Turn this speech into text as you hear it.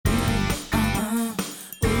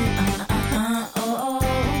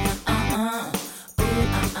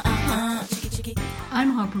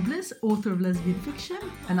Harper Bliss, author of lesbian fiction.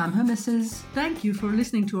 And I'm her missus. Thank you for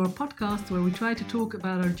listening to our podcast where we try to talk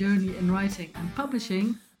about our journey in writing and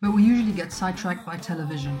publishing. But we usually get sidetracked by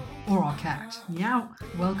television or our cat. Meow.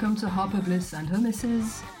 Welcome to Harper Bliss and her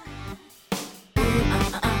missus.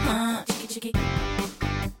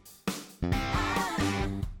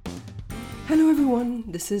 Hello everyone,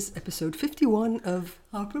 this is episode 51 of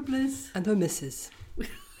Harper Bliss and her missus.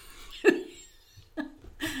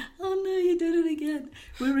 Oh no, you did it again.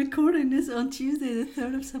 We're recording this on Tuesday, the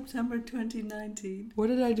 3rd of September 2019. What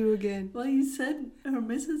did I do again? Well, you said her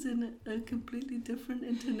missus in a completely different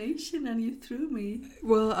intonation and you threw me.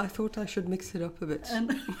 Well, I thought I should mix it up a bit.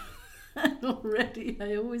 And already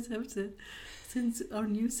I always have to, since our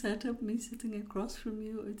new setup, me sitting across from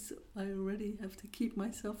you, I already have to keep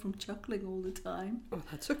myself from chuckling all the time. Oh,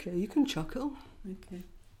 that's okay, you can chuckle. Okay.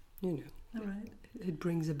 You know. All right. It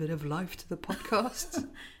brings a bit of life to the podcast.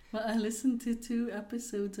 Well, I listened to 2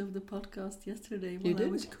 episodes of the podcast yesterday while I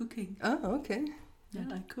was cooking. Oh, okay. Yeah,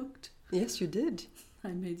 I cooked. Yes, you did. I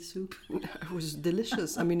made soup. It was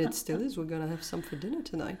delicious. I mean, it still is. We're going to have some for dinner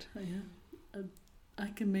tonight. Yeah. I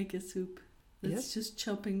can make a soup. It's just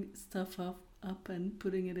chopping stuff up and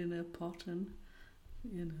putting it in a pot and,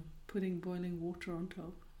 putting boiling water on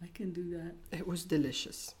top. I can do that. It was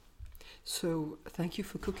delicious. So, thank you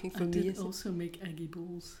for cooking for me. I did also make eggy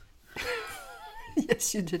balls.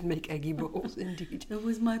 Yes, you did make eggy balls, indeed. It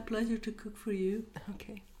was my pleasure to cook for you.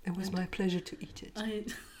 Okay. It was my pleasure to eat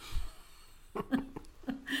it.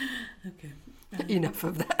 Okay. Enough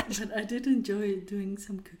of that. But I did enjoy doing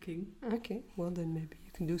some cooking. Okay. Well, then maybe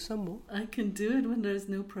you can do some more. I can do it when there's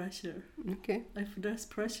no pressure. Okay. If there's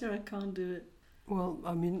pressure, I can't do it. Well,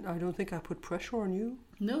 I mean, I don't think I put pressure on you.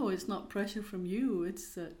 No, it's not pressure from you.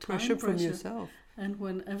 It's pressure from yourself. And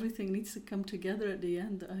when everything needs to come together at the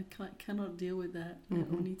end, I cannot deal with that.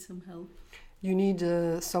 Mm-hmm. I need some help. You need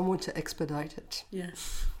someone to expedite it.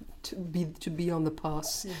 Yes. To be on the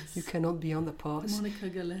pass. Yes. You cannot be on the pass. Monica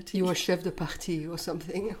Galetti. You are chef de partie or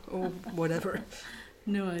something, or whatever.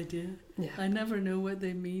 No idea. Yeah. I never know what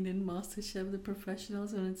they mean in MasterChef, the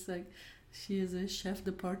professionals, and it's like, she is a chef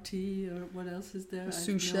de partie, or what else is there? A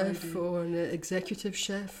sous chef, or an executive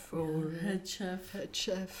chef, or head chef. Head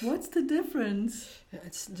chef. What's the difference?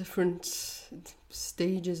 It's different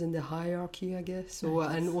stages in the hierarchy, I guess.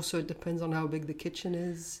 And also it depends on how big the kitchen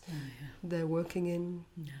is they're working in.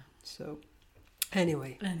 Yeah. So,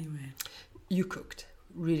 anyway, you cooked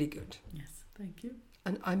really good. Yes, thank you.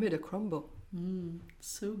 And I made a crumble.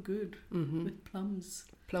 So good with plums.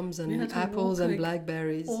 Plums and apples and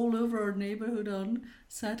blackberries. All over our neighbourhood on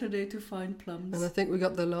Saturday to find plums. And I think we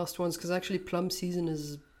got the last ones because actually plum season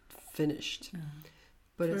is finished.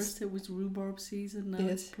 But first it was rhubarb season, now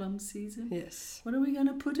it's plum season. Yes. What are we going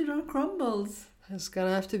to put in our crumbles? It's going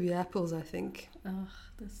to have to be apples, I think.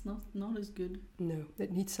 That's not as good. No,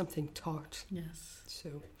 it needs something tart. Yes.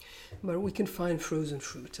 So, but we can find frozen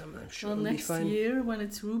fruit, I'm sure. Well, next year when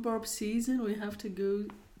it's rhubarb season, we have to go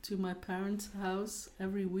to my parents' house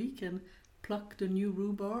every week and pluck the new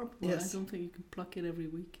rhubarb. Well, I don't think you can pluck it every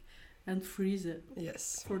week. And freeze it.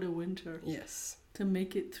 Yes. For the winter. Yes. To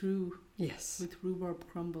make it through. Yes. With rhubarb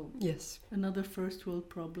crumble. Yes. Another first world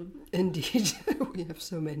problem. Indeed. We have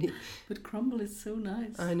so many. But crumble is so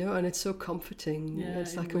nice. I know, and it's so comforting. Yeah,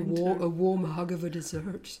 it's like winter. a warm hug of a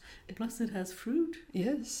dessert. Plus it has fruit.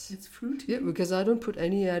 Yes. It's fruity. Yeah, because I don't put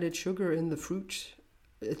any added sugar in the fruit.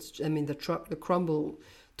 The crumble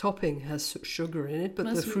topping has sugar in it, but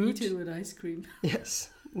plus the fruit... we eat it with ice cream. Yes,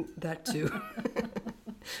 that too.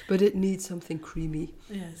 But it needs something creamy.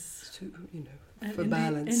 Yes. To, and for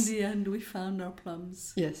balance. In the end, we found our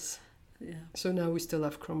plums. Yes. Yeah. So now we still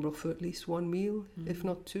have crumble for at least one meal, if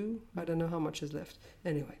not 2. I don't know how much is left.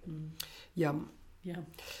 Anyway, yum. Yeah.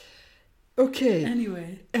 Okay.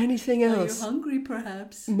 Anyway. Anything else? Are you hungry,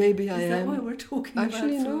 perhaps? Maybe I am. Is that why we're talking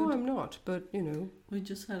Actually, about food? no, I'm not. But, We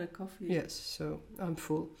just had a coffee. Yes, so I'm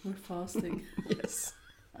full. We're fasting. Yes.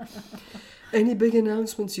 Any big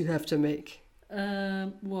announcements you have to make?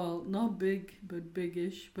 Well, not big, but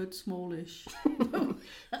biggish, but smallish.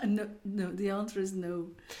 No, the answer is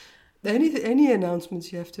no. Any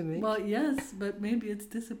announcements you have to make? Well, yes, but maybe it's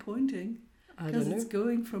disappointing. I don't know. Because it's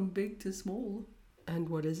going from big to small. And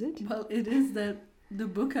what is it? Well, it is that the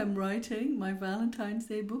book I'm writing, my Valentine's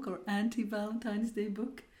Day book or anti-Valentine's Day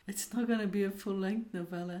book, it's not going to be a full-length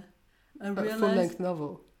novella. A full-length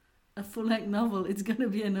novel? A full-length novel. It's going to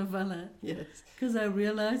be a novella. Yes. Because I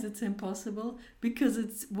realize it's impossible.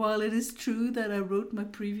 Because while it is true that I wrote my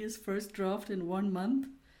previous first draft in 1 month,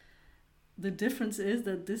 the difference is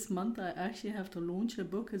that this month I actually have to launch a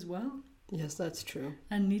book as well. Yes, that's true.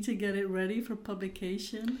 And need to get it ready for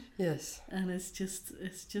publication. Yes. And it's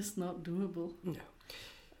just not doable. No.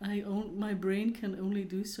 My brain can only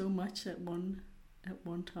do so much at one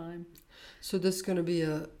time. So this is going to be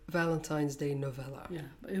a Valentine's Day novella. Yeah,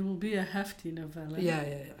 it will be a hefty novella. Yeah.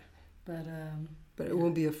 But it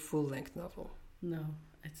won't be a full-length novel. No,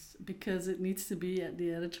 it's because it needs to be at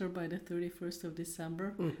the editor by the 31st of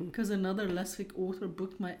December. Mm-hmm. Because another Lesvik author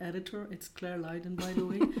booked my editor. It's Claire Lydon, by the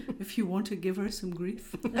way, if you want to give her some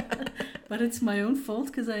grief. But it's my own fault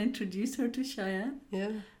because I introduced her to Cheyenne.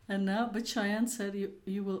 Yeah. But Cheyenne said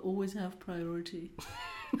you will always have priority.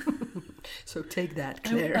 So take that,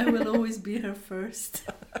 Claire. I will always be her first.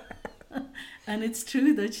 And it's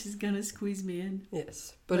true that she's going to squeeze me in.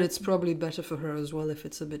 Yes, but it's probably better for her as well if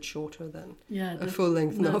it's a bit shorter than a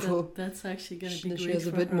full-length novel. That's actually going to be great for her. She has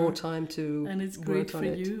a bit more time to and it's great for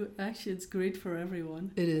you. Actually, it's great for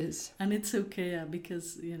everyone. It is. And it's okay,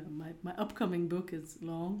 because, my upcoming book is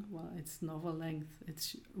long. Well, it's novel length.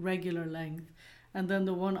 It's regular length. And then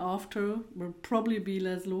the one after will probably be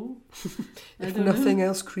Laszlo. If nothing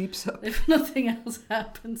else creeps up. If nothing else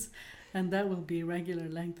happens. And that will be regular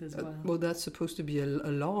length as well. Well, that's supposed to be a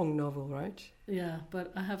long novel, right? Yeah,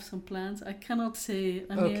 but I have some plans. I cannot say.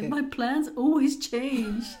 I mean, my plans always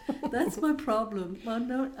change. That's my problem. Well,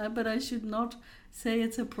 no, but I should not say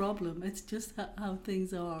it's a problem. It's just how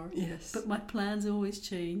things are. Yes. But my plans always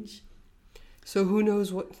change. So who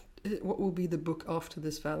knows what will be the book after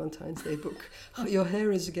this Valentine's Day book? Your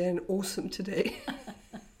hair is again awesome today.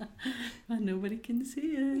 Well, nobody can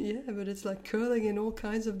see it. Yeah, but it's like curling in all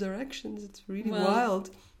kinds of directions. It's really wild.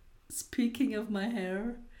 Speaking of my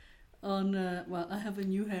hair, I have a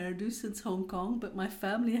new hairdo since Hong Kong, but my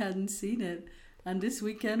family hadn't seen it. And this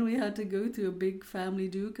weekend we had to go to a big family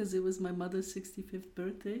do because it was my mother's 65th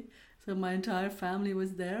birthday. So my entire family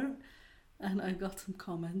was there. And I got some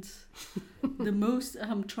comments.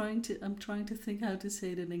 I'm trying to think how to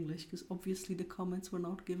say it in English, because obviously the comments were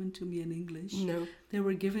not given to me in English. No. They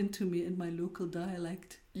were given to me in my local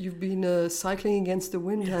dialect. You've been cycling against the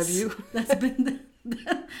wind, have you? That's been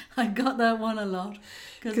I got that one a lot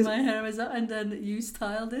because my hair is up, and then you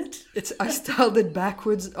styled it. I styled it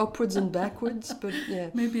upwards and backwards, but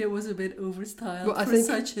yeah. Maybe it was a bit overstyled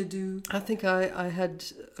such a do. I think I had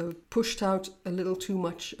pushed out a little too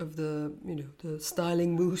much of the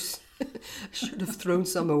styling mousse. I should have thrown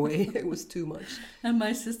some away. It was too much. And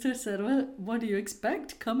my sister said, well, what do you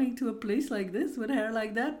expect coming to a place like this with hair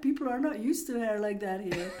like that? People are not used to hair like that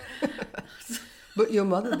here. But your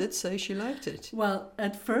mother did say she liked it. Well,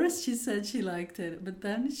 at first she said she liked it, but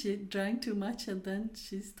then she drank too much, and then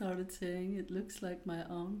she started saying it looks like my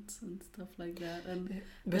aunt and stuff like that. And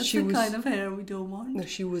that's the kind of hair we don't want. No,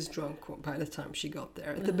 she was drunk by the time she got there.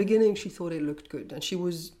 At the beginning, she thought it looked good, and she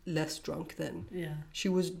was less drunk then. Yeah. She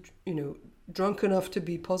was, drunk enough to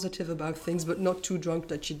be positive about things, but not too drunk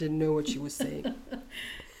that she didn't know what she was saying.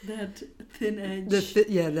 That thin edge.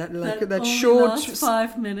 That short last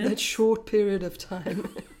 5 minutes. That short period of time.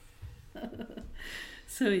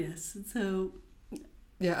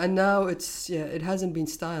 Yeah, and now it hasn't been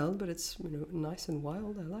styled, but it's nice and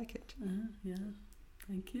wild. I like it. Yeah,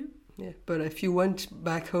 thank you. Yeah, but if you went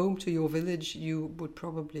back home to your village, you would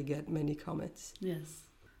probably get many comments. Yes,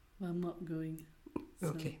 well, I'm not going. So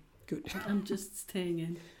okay, good. I'm just staying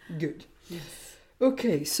in. Good. Yes.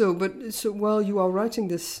 Okay, so while you are writing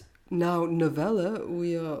this now novella,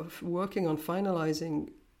 we are working on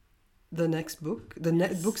finalizing the next book,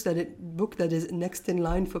 book that is next in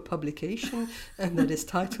line for publication, and that is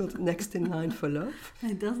titled Next in Line for Love.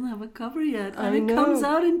 It doesn't have a cover yet, and it comes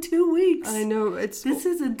out in 2 weeks. I know this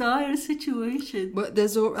is a dire situation. But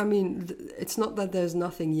it's not that there's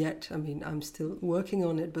nothing yet. I mean, I'm still working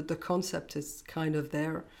on it, but the concept is kind of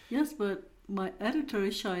there. Yes, but my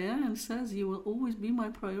editor, Cheyenne, says you will always be my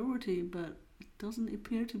priority, but it doesn't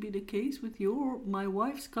appear to be the case with my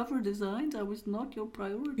wife's cover designs. I was not your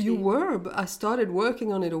priority. You were, but I started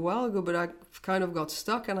working on it a while ago, but I kind of got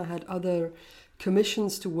stuck, and I had other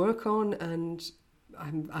commissions to work on, and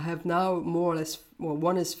I have now more or less,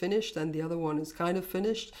 one is finished and the other one is kind of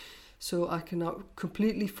finished, so I can now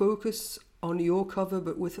completely focus on your cover,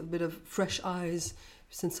 but with a bit of fresh eyes,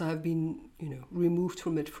 since I have been, removed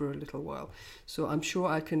from it for a little while. So I'm sure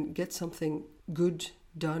I can get something good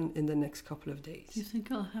done in the next couple of days. Do you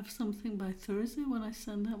think I'll have something by Thursday when I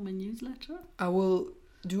send out my newsletter? I will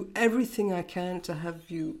do everything I can to have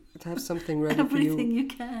something ready for you. Everything you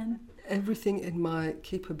can. Everything in my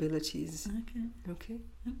capabilities. Okay.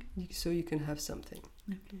 So you can have something.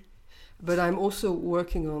 Okay. But I'm also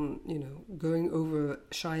working on, going over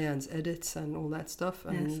Cheyenne's edits and all that stuff.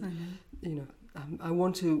 And, yes, I know. I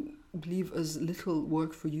want to leave as little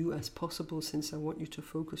work for you as possible, since I want you to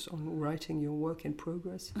focus on writing your work in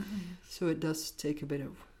progress. Yes. So it does take a bit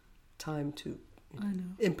of time to I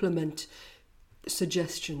know. implement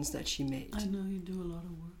suggestions that she made. I know you do a lot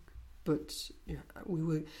of work. But yeah, we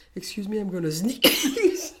were. Excuse me, I'm going to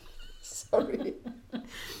sneeze. Sorry.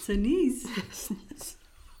 Sneeze.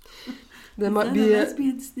 There Is might that be a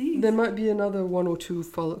lesbian sneeze? there might be another one or two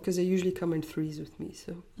follow, because they usually come in threes with me.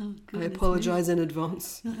 So Oh, I goodness apologize in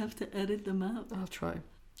advance. me. You'll have to edit them out. I'll try.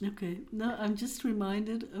 Okay. No, I'm just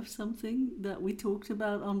reminded of something that we talked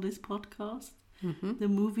about on this podcast. Mm-hmm. The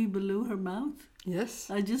movie Below Her Mouth. Yes.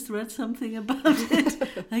 I just read something about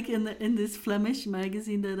it, like in this Flemish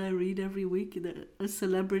magazine that I read every week. A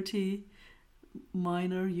celebrity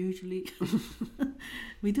minor, usually.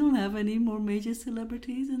 We don't have any more major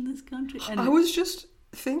celebrities in this country. I was just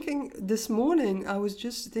thinking this morning.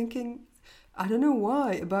 I don't know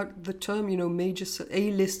why, about the term, major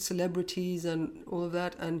A-list celebrities and all of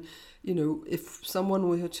that. And, if someone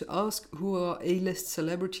were to ask who are A-list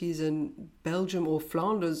celebrities in Belgium or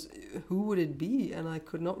Flanders, who would it be? And I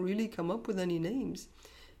could not really come up with any names.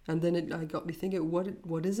 And then I got me thinking,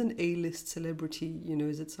 what is an A-list celebrity?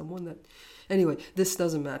 Is it someone that... Anyway, this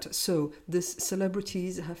doesn't matter. So, these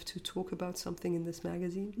celebrities have to talk about something in this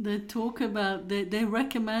magazine? They talk about... They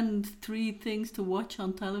recommend 3 things to watch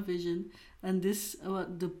on television. And this...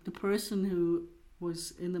 the person who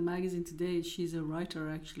was in the magazine today, she's a writer,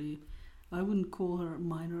 actually. I wouldn't call her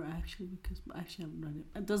minor, actually, because actually I haven't read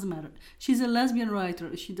it. It doesn't matter. She's a lesbian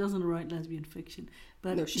writer. She doesn't write lesbian fiction.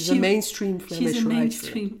 But no, she's a mainstream Flemish writer. She's a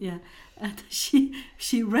mainstream, yeah. And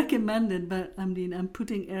she recommended, but I mean, I'm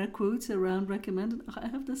putting air quotes around recommended. I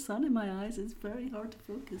have the sun in my eyes. It's very hard to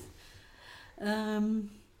focus.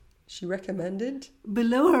 She recommended?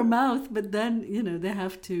 Below Her Mouth, but then, they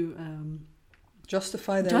have to...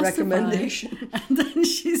 justify their recommendation. And then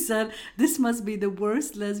she said, this must be the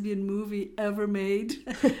worst lesbian movie ever made.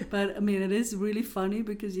 But I mean, it is really funny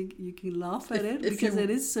because you can laugh at it because it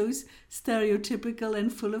is so stereotypical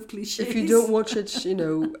and full of cliches. If you don't watch it,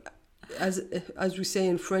 as we say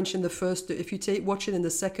in French, if you watch it in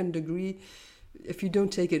the second degree, if you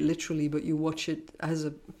don't take it literally, but you watch it as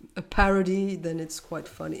a parody, then it's quite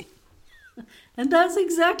funny. And that's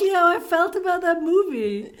exactly how I felt about that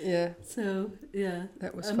movie. Yeah. So, yeah.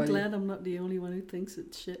 That was I'm funny. glad I'm not the only one who thinks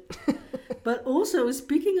it's shit. But also,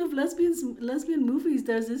 speaking of lesbian movies,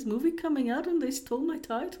 there's this movie coming out and they stole my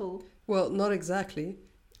title. Well, not exactly.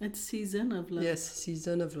 It's Season of Love. Yes,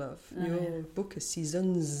 Season of Love. Your book is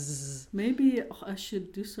Seasons. Maybe I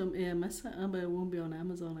should do some AMS, but it won't be on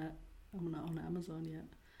Amazon. I'm not on Amazon yet.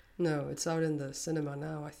 No, it's out in the cinema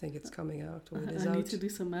now. I think it's coming out. Or it is I need to do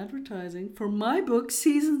some advertising for my book,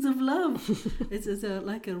 Seasons of Love. It's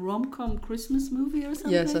like a rom-com Christmas movie or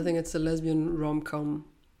something? Yes, I think it's a lesbian rom-com.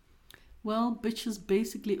 Well, bitches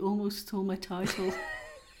basically almost stole my title.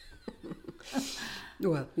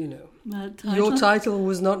 Well, Your title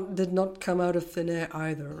did not come out of thin air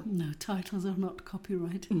either. No, titles are not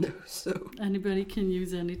copyrighted. No, so... Anybody can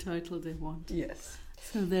use any title they want. Yes.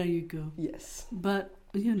 So there you go. Yes. But,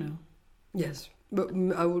 Yes. But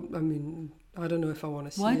I don't know if I want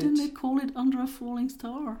to see it. Why didn't they call it Under a Falling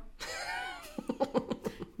Star?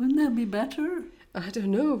 Wouldn't that be better? I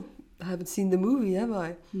don't know. I haven't seen the movie, have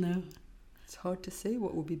I? No. It's hard to say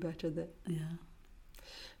what would be better then. Yeah.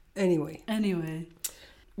 Anyway.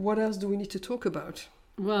 What else do we need to talk about?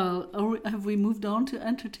 Well, have we moved on to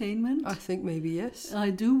entertainment? I think maybe yes. I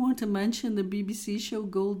do want to mention the BBC show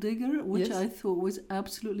Gold Digger, which Yes. I thought was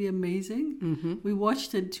absolutely amazing. Mm-hmm. We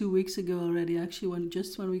watched it 2 weeks ago already, actually, when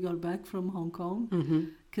we got back from Hong Kong. Mm-hmm.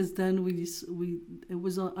 Because then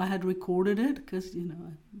I had recorded it because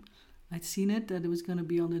I'd seen it that it was going to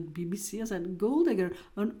be on the BBC. I said, Gold Digger,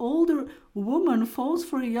 an older woman falls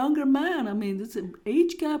for a younger man. I mean, there's an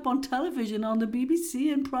age gap on television on the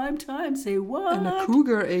BBC in prime time. Say what? And a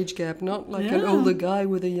cougar age gap, not like an older guy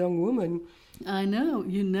with a young woman. I know.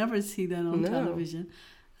 You never see that on television.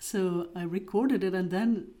 So I recorded it and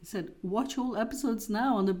then said, watch all episodes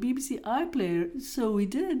now on the BBC iPlayer. So we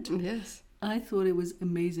did. Yes. I thought it was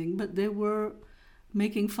amazing. But they were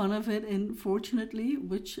making fun of it, unfortunately,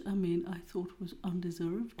 which, I thought was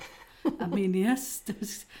undeserved. Yes,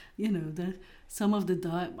 there's, some of the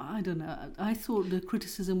I don't know. I thought the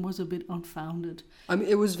criticism was a bit unfounded.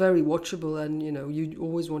 It was very watchable, and you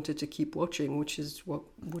always wanted to keep watching, which is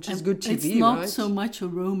good TV, It's not right? so much a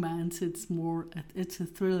romance; it's a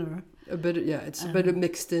thriller. A bit, it's a bit of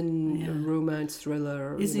mixed in a romance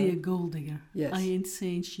thriller. Is he a gold digger? Yes. I ain't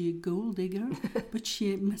saying she a gold digger, but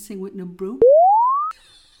she ain't messing with no bro.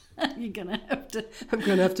 You're gonna have to. I'm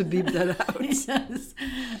going to have to beep that out. Yes,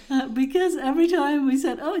 because every time we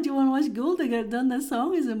said, "Oh, do you want to watch Gold Digger?" then the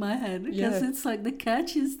song is in my head because Yeah. it's like the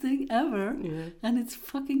catchiest thing ever, Yeah. and it's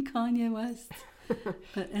fucking Kanye West.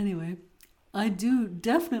 But anyway, I do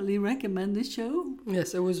definitely recommend the show,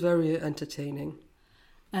 Yes, it was very entertaining.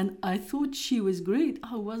 and I thought she was great.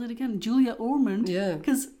 Oh, was it again Julia Ormond? Yeah.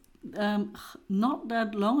 Because not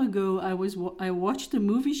that long ago, I watched the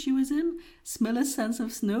movie she was in, Smell a Sense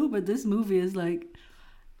of Snow, but this movie is like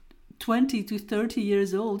 20 to 30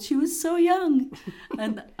 years old. She was so young,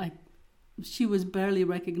 and she was barely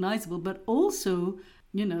recognizable. But also,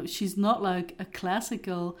 you know, she's not like a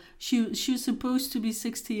classical. She's supposed to be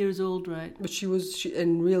 60 years old, right? But she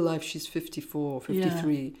in real life, she's 54,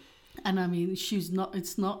 53. And I mean, she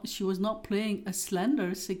was not playing a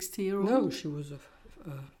slender 60-year-old. No, she was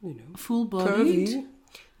full-bodied. curvy.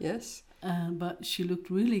 Yes, But she looked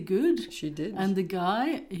really good. she did. And the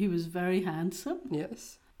guy, he was very handsome.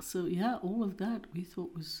 Yes, So yeah, all of that we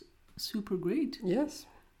thought was super great. yes.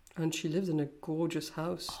 And she lived in a gorgeous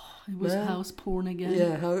house. It was Man. house porn again.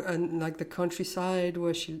 Yeah, and like the countryside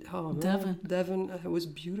where Devon. Devon, it was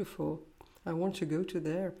beautiful. I want to go to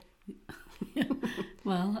there.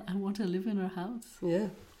 Well, I want to live in her house. Yeah,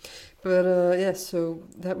 but so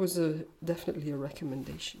that was definitely a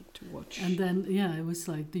recommendation to watch. And then it was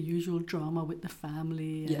like the usual drama with the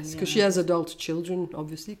family. Yes, because she has adult children,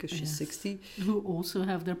 obviously, because she's Yes. 60. who also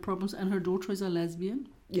have their problems, and her daughter is a lesbian,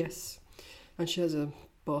 Yes, and she has a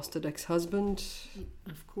bastard ex-husband,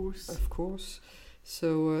 of course. of course.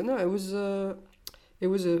 So no, it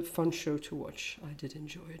was a fun show to watch. I did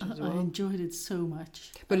enjoy it as I well. enjoyed it so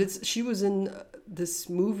much. But she was in this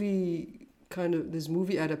movie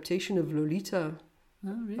adaptation of Lolita.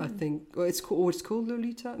 Oh, really? I think. It's called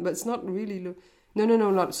Lolita, but it's not really. No,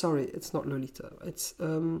 not sorry. It's not Lolita. It's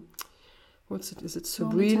what's it? Is it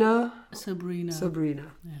Sabrina? Sabrina. Sabrina.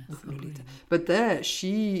 Yeah, Not Sabrina. Lolita. But there I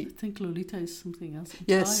she. think Lolita is something else.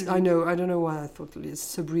 Yes, entirely. I know. I don't know why I thought it's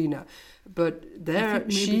Sabrina, but I there think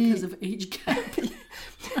maybe she. because of age gap.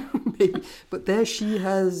 Maybe, but there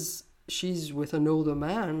she's with an older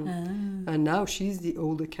man, and now she's the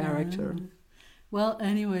older character. Well,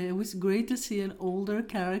 anyway, it was great to see an older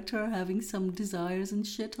character having some desires and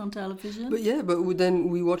shit on television. But then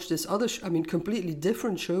we watched this other, completely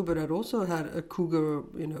different show, but it also had a cougar,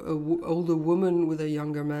 older woman with a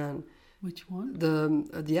younger man. Which one?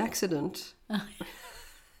 The Accident.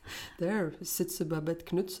 There sits Babette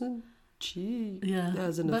Knudsen. She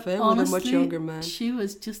has an but affair honestly, with a much younger man. She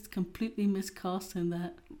was just completely miscast in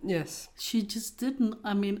that. Yes. She just didn't.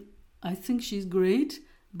 I mean, I think she's great,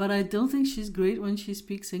 but I don't think she's great when she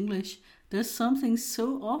speaks English. There's something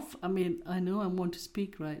so off. I mean, I know I want to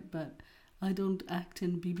speak right, but I don't act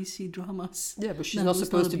in BBC dramas. Yeah, but she's No, not it was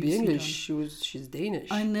supposed not a to be BBC English. drama. She's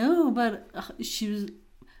Danish. I know, but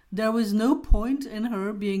there was no point in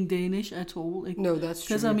her being Danish at all. No, that's true.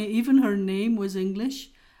 Because, I mean, even her name was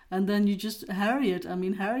English. And then you just, Harriet. I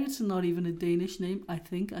mean, Harriet's not even a Danish name, I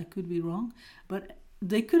think. I could be wrong. But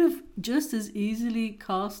they could have just as easily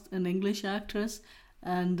cast an English actress.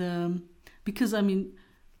 And because, I mean,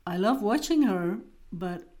 I love watching her,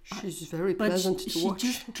 but she's very pleasant to watch. She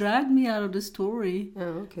just dragged me out of the story.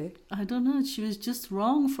 Oh, okay. I don't know. She was just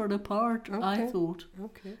wrong for the part, I thought.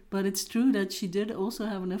 Okay. But it's true that she did also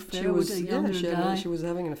have an affair with a younger guy. She was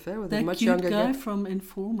having an affair with that a much cute younger guy guy. from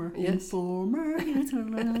Informer. Yes. Informer.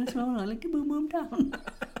 Like a boom boom down.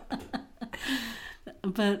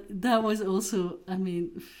 But that was also, I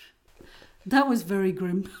mean, that was very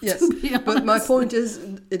grim. Yes, to be but my honest. point is,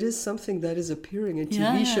 it is something that is appearing in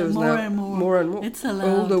TV shows more now. and more. More and more. It's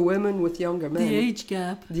allowed. Older women with younger men. The age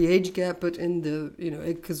gap. The age gap, but in the,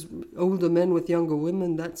 because older men with younger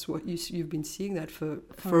women, that's what you've been seeing that for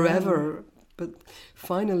forever. But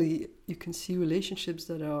finally, you can see relationships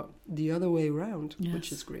that are the other way around,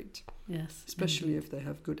 which is great. Yes. Especially if they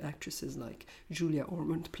have good actresses like Julia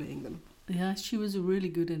Ormond playing them. Yeah, she was really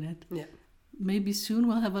good in it. Yeah. Maybe soon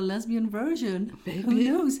we'll have a lesbian version. Maybe. Who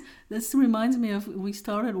knows? This reminds me of, we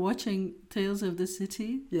started watching Tales of the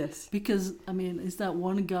City. Yes. Because, I mean, is that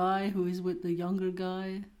one guy who is with the younger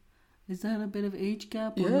guy? Is that a bit of age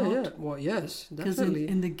gap or not? Yeah. Well, yes, Because definitely.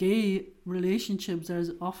 in the gay relationships,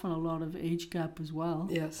 there's often a lot of age gap as well.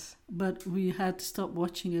 Yes. But we had to stop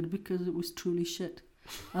watching it because it was truly shit.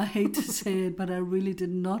 I hate to say it, but I really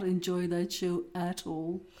did not enjoy that show at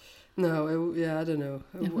all. No, I don't know.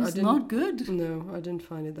 It was not good. No, I didn't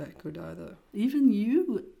find it that good either. Even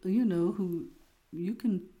you know, who you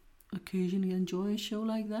can occasionally enjoy a show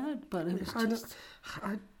like that, but it was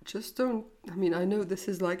I just don't. I mean, I know this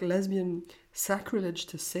is like lesbian sacrilege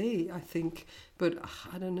to say, I think, but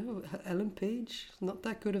I don't know. Ellen Page, not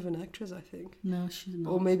that good of an actress, I think. No, she's not.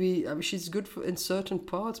 Or maybe she's good in certain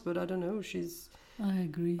parts, but I don't know. I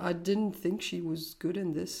agree. I didn't think she was good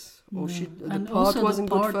in this, or No. the And part also wasn't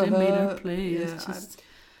the part good for they made her. her play Yeah, is just,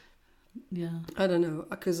 yeah. I don't know,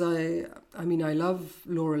 because I mean, I love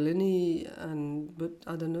Laura Linney, but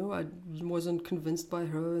I don't know, I wasn't convinced by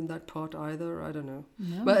her in that part either. I don't know.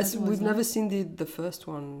 No, But that we've was never not. seen the first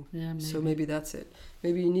one, Yeah, maybe. so maybe that's it.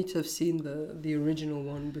 Maybe you need to have seen the original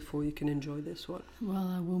one before you can enjoy this one. Well,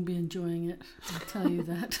 I won't be enjoying it. I'll tell you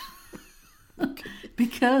that.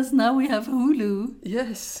 Because now we have Hulu.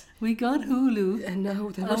 Yes, We got Hulu. and now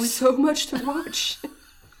there I was was- so much to watch.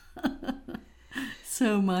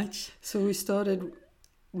 So much. So we started.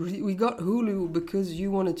 We got Hulu because you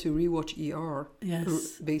wanted to rewatch ER,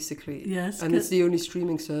 Yes. basically. Yes. And it's the only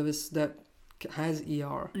streaming service that has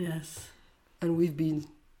ER. Yes. And we've been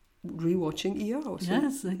rewatching ER. So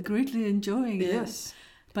Yes, and greatly enjoying it. yes.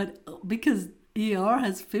 But because ER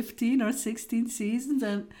has 15 or 16 seasons,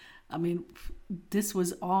 and I mean, this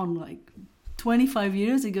was on like 25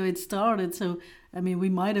 years ago it started. So, I mean, we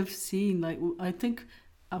might have seen, like, I think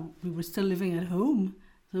we were still living at home.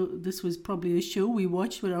 So this was probably a show we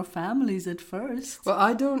watched with our families at first. Well,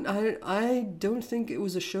 I don't think it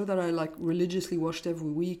was a show that I like religiously watched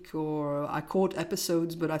every week, or I caught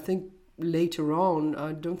episodes, but I think later on,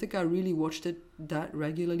 I don't think I really watched it that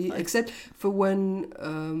regularly, except for when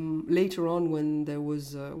later on when there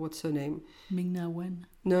was what's her name? Ming Na Wen.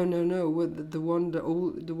 No, with the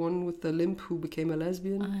one with the limp who became a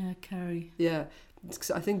lesbian. Yeah, Carrie. Yeah,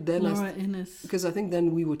 'cause I think then Laura Innes. because I think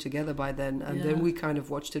then we were together by then, and then Yeah. we kind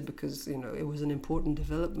of watched it because it was an important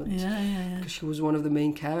development. Yeah. Because she was one of the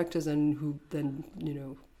main characters, and who then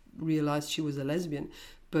realized she was a lesbian.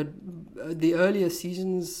 But the earlier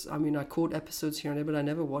seasons, I mean, I caught episodes here and there, but I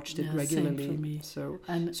never watched it Yeah, same regularly. for me. So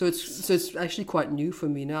it's actually quite new for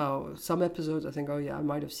me now. Some episodes I think, oh yeah, I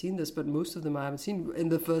might have seen this, but most of them I haven't seen. In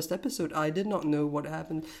the first episode, I did not know what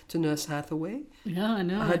happened to Nurse Hathaway. Yeah, I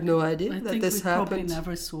know. I had no idea I that think this we probably happened.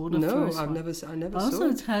 never saw the No, first I one. never Also, saw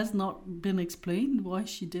it it. has not been explained why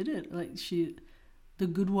she did it. Like the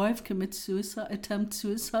good wife commits attempt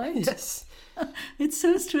suicide. Yes. It's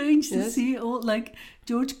so strange to Yes. see all like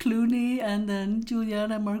George Clooney and then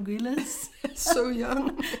Juliana Margulies. So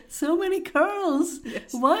young. So many curls.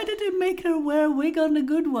 Yes. Why did they make her wear a wig on The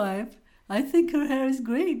Good Wife? I think her hair is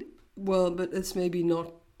great. Well, but it's maybe not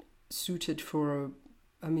suited for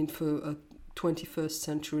a 21st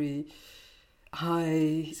century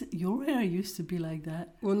high. Your hair used to be like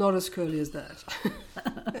that. Well, not as curly as that.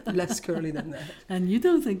 Less curly than that. And you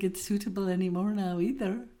don't think it's suitable anymore now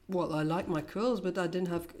either. Well, I like my curls, but I didn't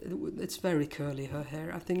have... It's very curly, her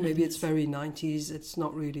hair. I think maybe it's is. very 90s. It's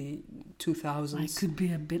not really 2000s. I could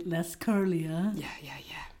be a bit less curly, huh? Yeah.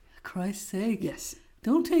 Christ's sake. Yes.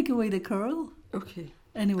 Don't take away the curl. Okay.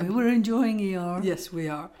 Anyway, we're enjoying ER. Yes, we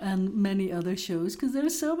are. And many other shows because there are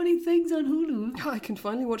so many things on Hulu. I can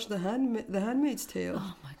finally watch The Handmaid's Tale.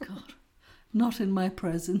 Oh my God. Not in my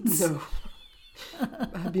presence. No.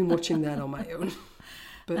 I've been watching that on my own.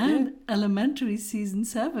 But And Elementary season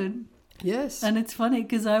 7. yes. And it's funny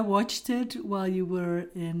because I watched it while you were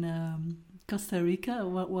in Costa Rica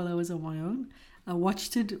while I was on my own. I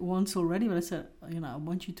watched it once already, but I said, I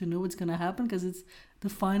want you to know what's going to happen because it's the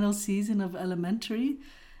final season of Elementary.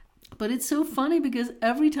 But it's so funny because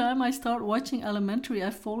every time I start watching Elementary, I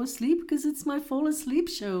fall asleep because it's my fall asleep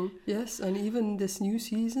show. Yes, and even this new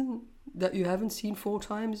season that you haven't seen 4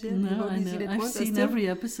 times yet. You've No, I only know. seen it I've once, seen still, every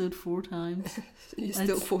episode 4 times. You're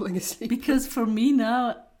still It's- falling asleep. Because for me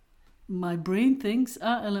now, my brain thinks,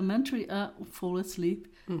 Elementary, fall asleep.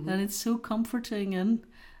 Mhm. And it's so comforting, and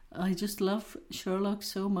I just love Sherlock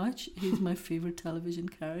so much. He's my favorite television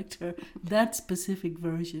character, that specific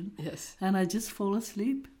version. Yes. And I just fall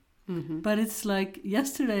asleep. Mm-hmm. But it's like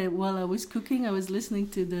yesterday while I was cooking, I was listening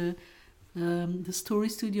to the Story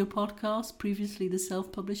Studio podcast, previously the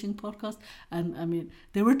self-publishing podcast. And I mean,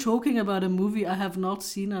 they were talking about a movie I have not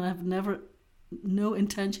seen and I've no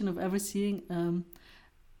intention of ever seeing.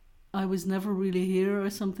 I Was Never Really Here or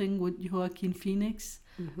something with Joaquin Phoenix.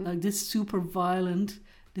 Mm-hmm. Like this super violent,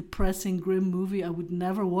 depressing, grim movie I would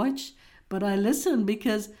never watch. But I listen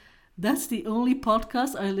because that's the only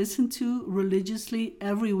podcast I listen to religiously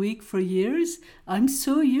every week for years. I'm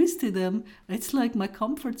so used to them. It's like my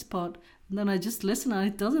comfort spot. And then I just listen and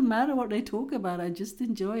it doesn't matter what they talk about. I just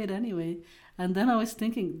enjoy it anyway. And then I was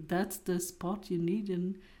thinking, that's the spot you need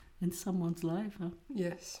in someone's life. Huh?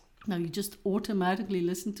 Yes. Now you just automatically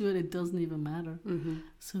listen to it. It doesn't even matter. Mm-hmm.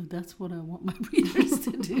 So that's what I want my readers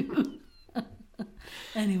to do.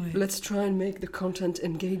 Anyway. Let's try and make the content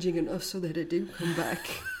engaging enough so that it do come back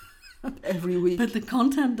every week. But the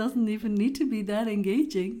content doesn't even need to be that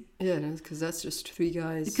engaging. Yeah, because that's just three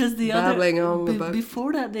guys Because the babbling other on about...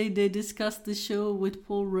 before that they discussed the show with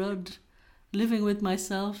Paul Rudd, Living with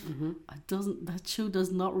Myself. Mm-hmm. That show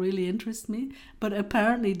does not really interest me. But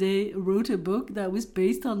apparently they wrote a book that was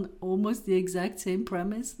based on almost the exact same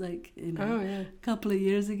premise, like a couple of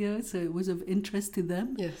years ago. So it was of interest to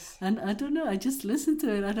them. Yes. And I don't know. I just listen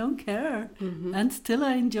to it. I don't care, and still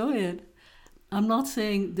I enjoy it. I'm not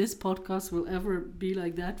saying this podcast will ever be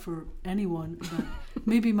like that for anyone, but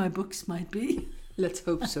maybe my books might be. Let's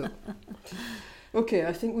hope so. Okay,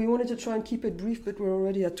 I think we wanted to try and keep it brief, but we're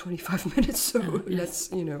already at 25 minutes, so yes.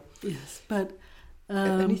 let's, Yes, but...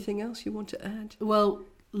 anything else you want to add? Well,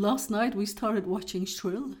 last night we started watching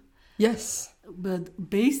Shrill. Yes. But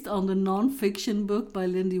based on the non-fiction book by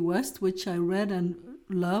Lindy West, which I read and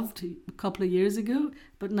loved a couple of years ago,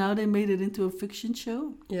 but now they made it into a fiction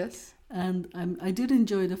show. Yes. And I did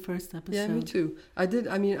enjoy the first episode. Yeah, me too. I did.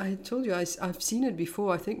 I mean, I told you I've seen it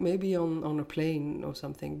before. I think maybe on a plane or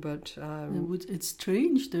something. But it's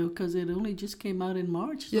strange though, because it only just came out in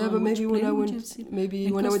March. Yeah, so but maybe when I went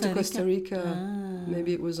to Costa Rica,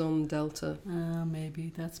 maybe it was on Delta.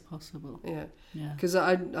 Maybe that's possible. Yeah. Yeah. Because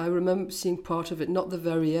I remember seeing part of it, not the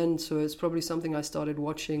very end. So it's probably something I started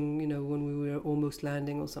watching, when we were almost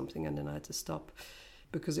landing or something, and then I had to stop.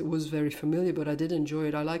 Because it was very familiar, but I did enjoy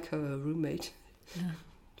it. I like her roommate,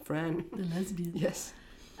 Fran. The lesbian. Yes.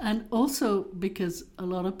 And also, because a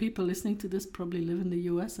lot of people listening to this probably live in the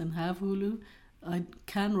US and have Hulu, I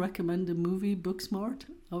can recommend the movie Booksmart.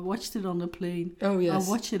 I watched it on the plane. Oh, yes. I'll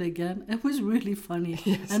watch it again. It was really funny.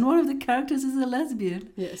 Yes. And one of the characters is a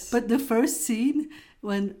lesbian. Yes. But the first scene,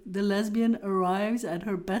 when the lesbian arrives at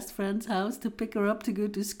her best friend's house to pick her up to go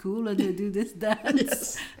to school and they do this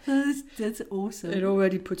dance. Yes. That's awesome. It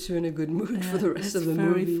already puts you in a good mood for the rest of the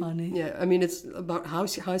movie. It's very funny. Yeah, I mean, it's about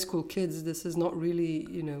high school kids. This is not really,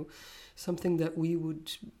 something that we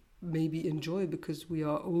would maybe enjoy because we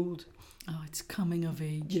are old. Oh, it's coming of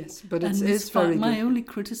age. Yes, but it's very good. My only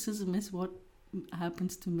criticism is what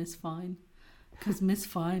happens to Miss Fine. Because Miss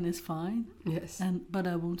Fine is fine. Yes. But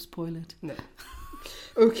I won't spoil it. No.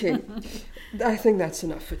 Okay. I think that's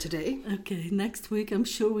enough for today. Okay, next week I'm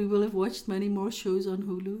sure we will have watched many more shows on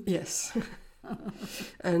Hulu. Yes.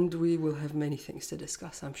 And we will have many things to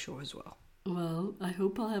discuss, I'm sure, as well. Well, I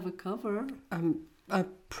hope I'll have a cover. I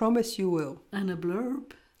promise you will. And a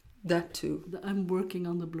blurb. That too. I'm working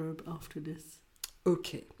on the blurb after this.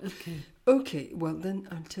 Okay. Okay, well then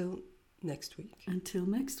until next week. Until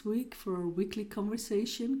next week for our weekly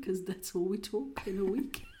conversation, because that's all we talk in a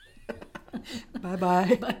week.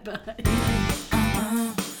 Bye-bye. Bye-bye.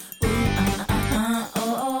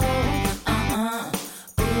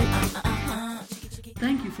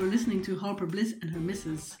 Thank you for listening to Harper Bliss and Her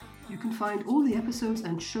Misses. You can find all the episodes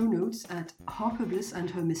and show notes at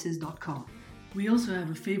harperblissandhermisses.com. We also have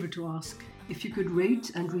a favor to ask. If you could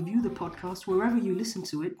rate and review the podcast wherever you listen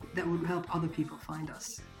to it, that would help other people find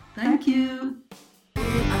us. Thank you.